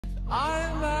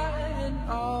I'm at an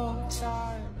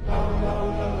all-time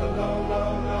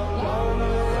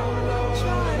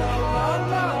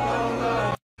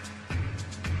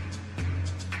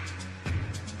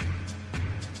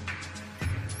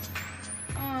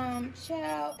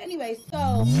child. Anyway,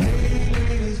 so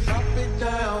ladies, drop it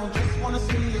down. Just wanna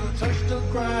see you touch the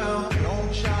ground.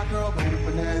 Don't shy, girl, go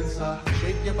bonanza.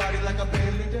 Shake your body like a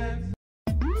belly dance.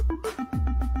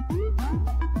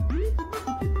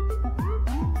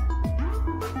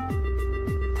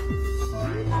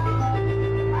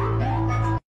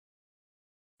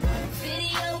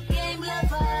 Video game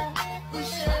lover, we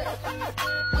should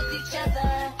with each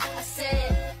other. I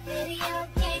said, video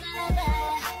game lover,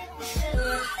 we should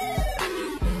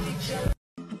with each other.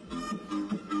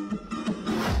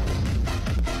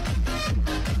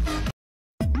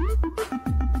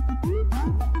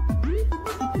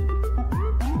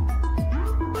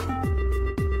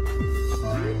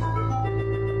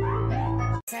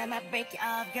 Time I break you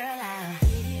off, girl, I'll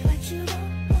give you what you want.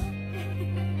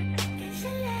 'Cause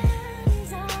your love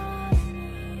is all I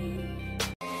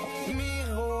need.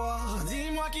 Miroir,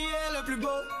 dis-moi qui est le plus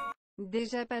beau.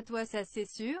 Déjà pas toi, ça c'est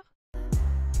sûr.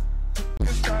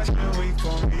 It's Fashion Week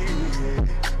for me.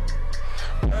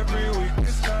 Every week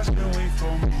it's Fashion Week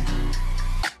for me.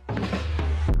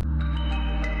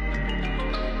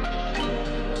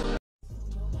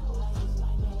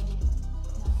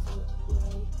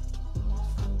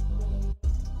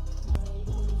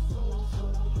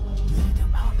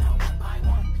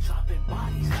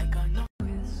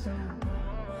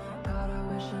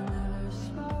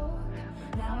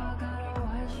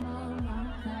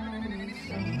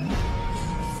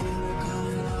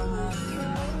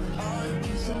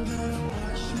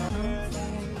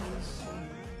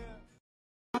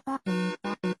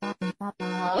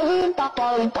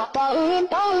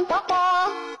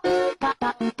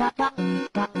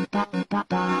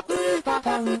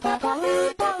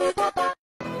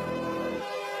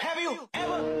 Have you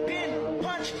ever been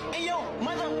punched in your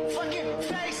motherfucking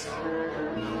face?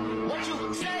 What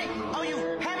you say? Oh, you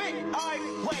haven't? Alright,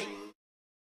 wait.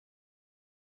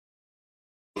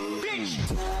 Bitch,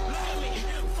 look at me,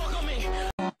 fuck on me.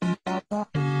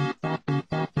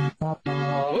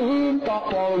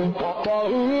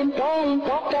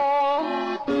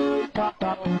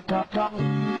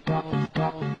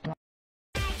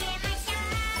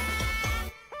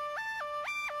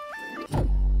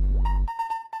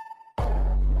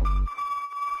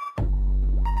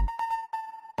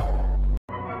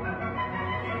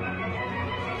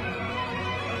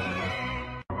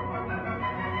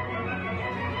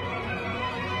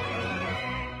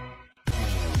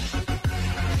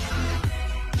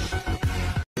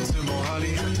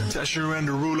 Tesher and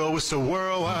Derulo, it's a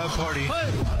worldwide party.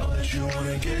 But you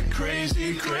wanna get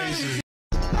crazy, crazy.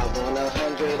 I want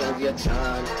 100 of your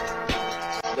time,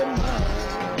 your mind.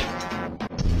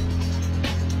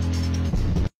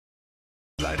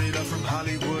 Light it up from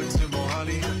Hollywood to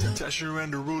Mohali. Tesher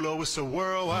and Derulo, it's a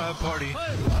worldwide party.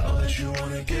 But you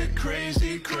wanna get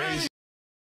crazy, crazy.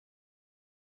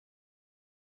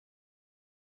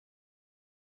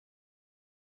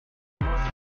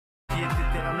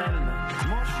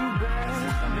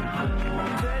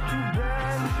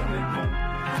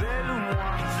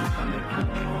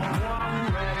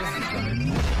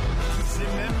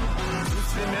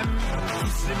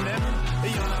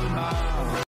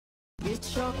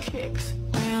 Get your kicks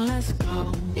and let's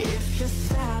go. If you're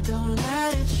sad, don't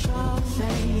let it show.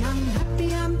 Say I'm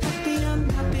happy, I'm happy, I'm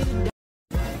happy today.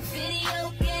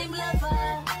 Video game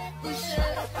lover, we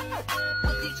should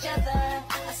with each other.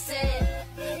 I said,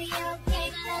 video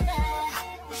game lover,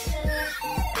 we should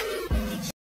with each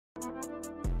other.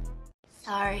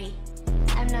 Sorry,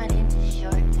 I'm not into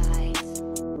short guys.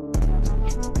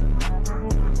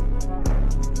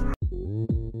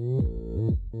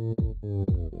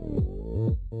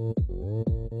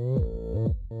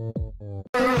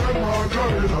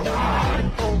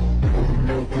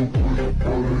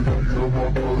 Oh,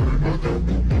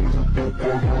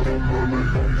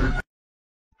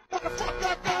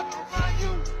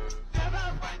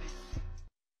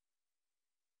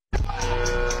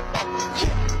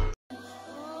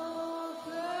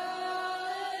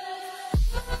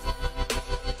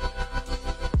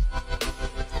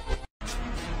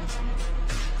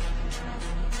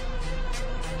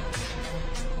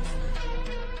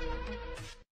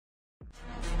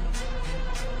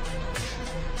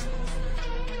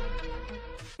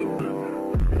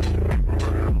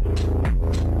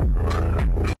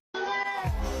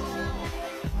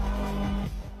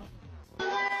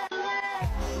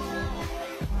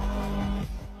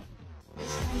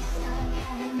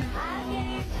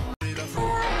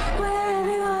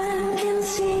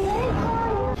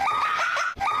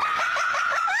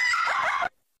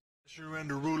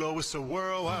 it's a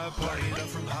worldwide party. Up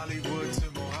from Hollywood to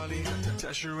Mohali, to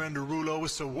Tesher and Derulo,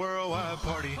 it's a worldwide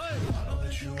party. I know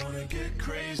that you wanna get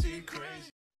crazy,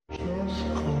 crazy.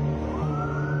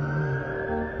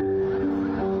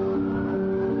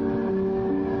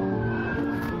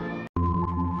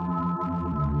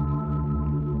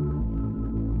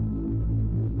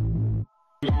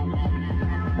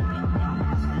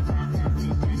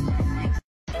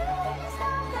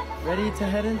 Ready to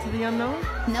head into the unknown?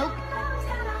 Nope.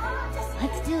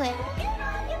 Let's do it.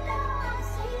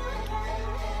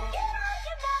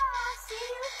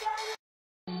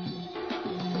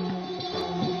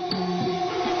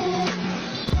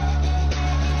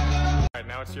 Alright,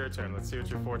 now it's your turn. Let's see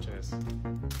what your fortune is.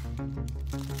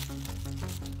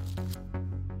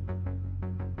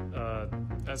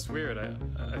 That's weird.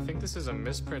 I think this is a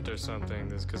misprint or something.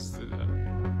 This because.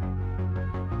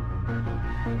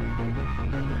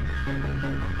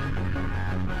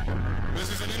 This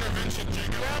is an intervention,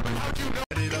 Jacob. How'd you know?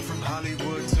 It up from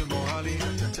Hollywood to Mohali,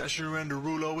 to Tesher and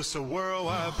Derulo, it's a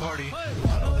worldwide party. I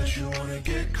know that you wanna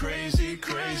get crazy,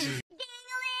 crazy.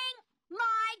 Ding-a-ling,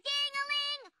 my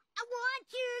ding-a-ling, I want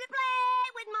you to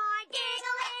play with my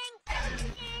ding-a-ling.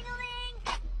 Ding-a-ling,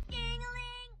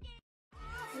 ding-a-ling,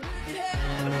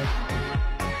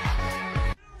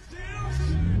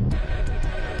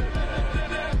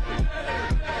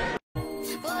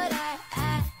 but I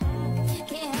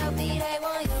can't help it, I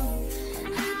want you.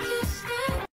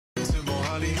 To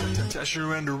Mohali, to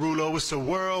Tesher and Derulo, it's a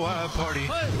worldwide party.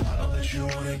 I know that you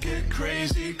wanna get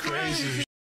crazy, crazy.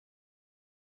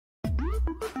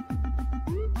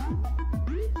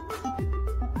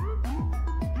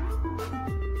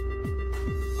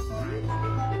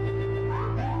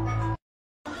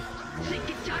 Sick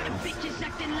and tired of bitches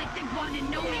acting like they wanna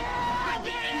know me. Are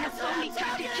they ain't no phony?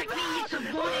 Try to check me, it's a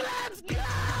warning.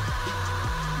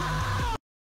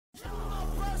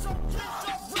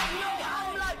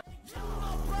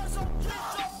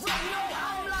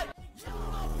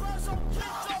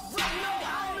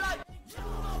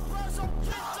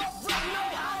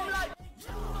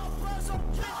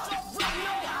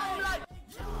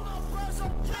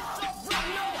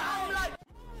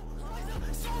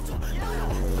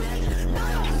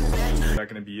 Is that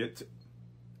gonna be it?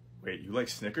 Wait, you like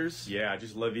Snickers? Yeah, I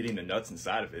just love eating the nuts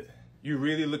inside of it. You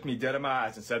really looked me dead in my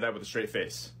eyes and said that with a straight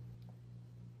face.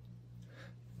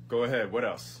 Go ahead, what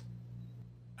else?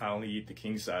 I only eat the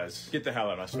king size. Get the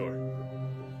hell out of my store.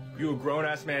 You a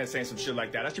grown-ass man saying some shit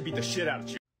like that, I should beat the shit out of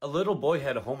you. A little boy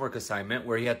had a homework assignment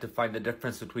where he had to find the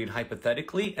difference between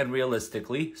hypothetically and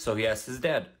realistically, so he asked his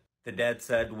dad. The dad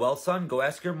said, "Well, son, go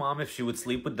ask your mom if she would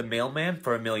sleep with the mailman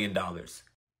for $1 million.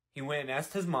 He went and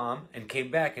asked his mom and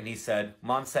came back and he said,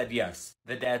 "Mom said yes."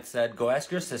 The dad said, "Go ask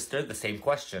your sister the same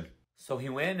question." So he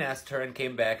went and asked her and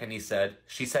came back and he said,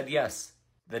 "She said yes."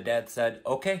 The dad said,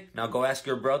 "Okay, now go ask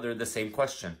your brother the same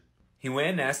question." He went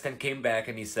and asked and came back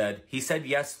and he said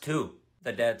yes too.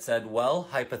 The dad said, "Well,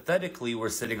 hypothetically, we're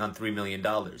sitting on $3 million.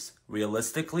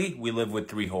 Realistically, we live with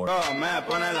 3 whores." Me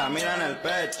pone la mira en el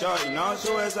pecho y no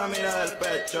sube esa mira del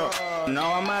pecho.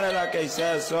 No amaré la que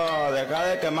hice eso, deja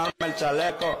de quemarme el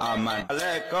chaleco. Amar.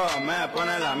 Chaleco, me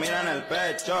pone la mira en el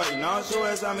pecho y no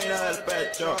sube esa mira del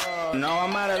pecho. No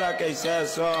amaré la que hice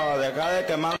eso, deja de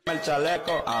quemarme el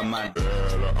chaleco. Amar.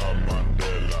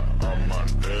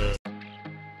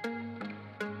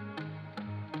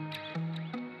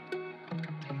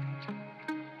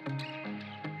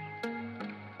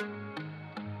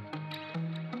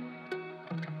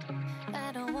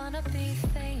 I don't wanna be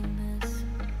famous.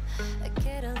 I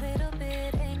get a little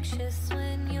bit anxious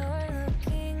when you're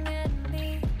looking at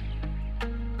me.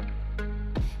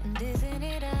 And isn't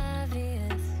it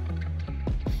obvious?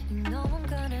 You know I'm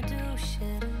gonna do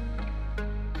shit.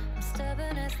 I'm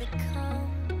stubborn as they come.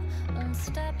 Won't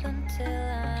stop until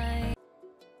I.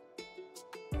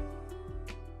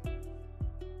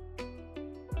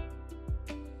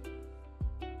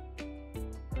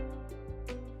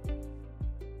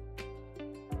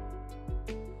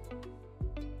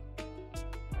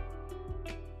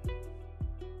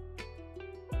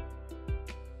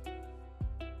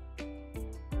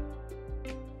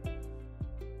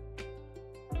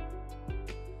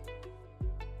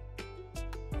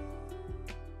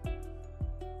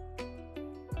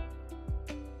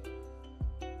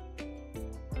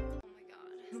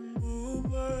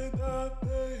 Like that,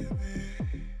 baby,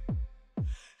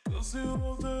 'cause you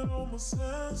hold it on my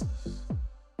senses.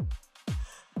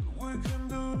 But we can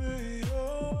do it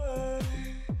your way,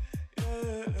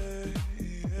 yeah.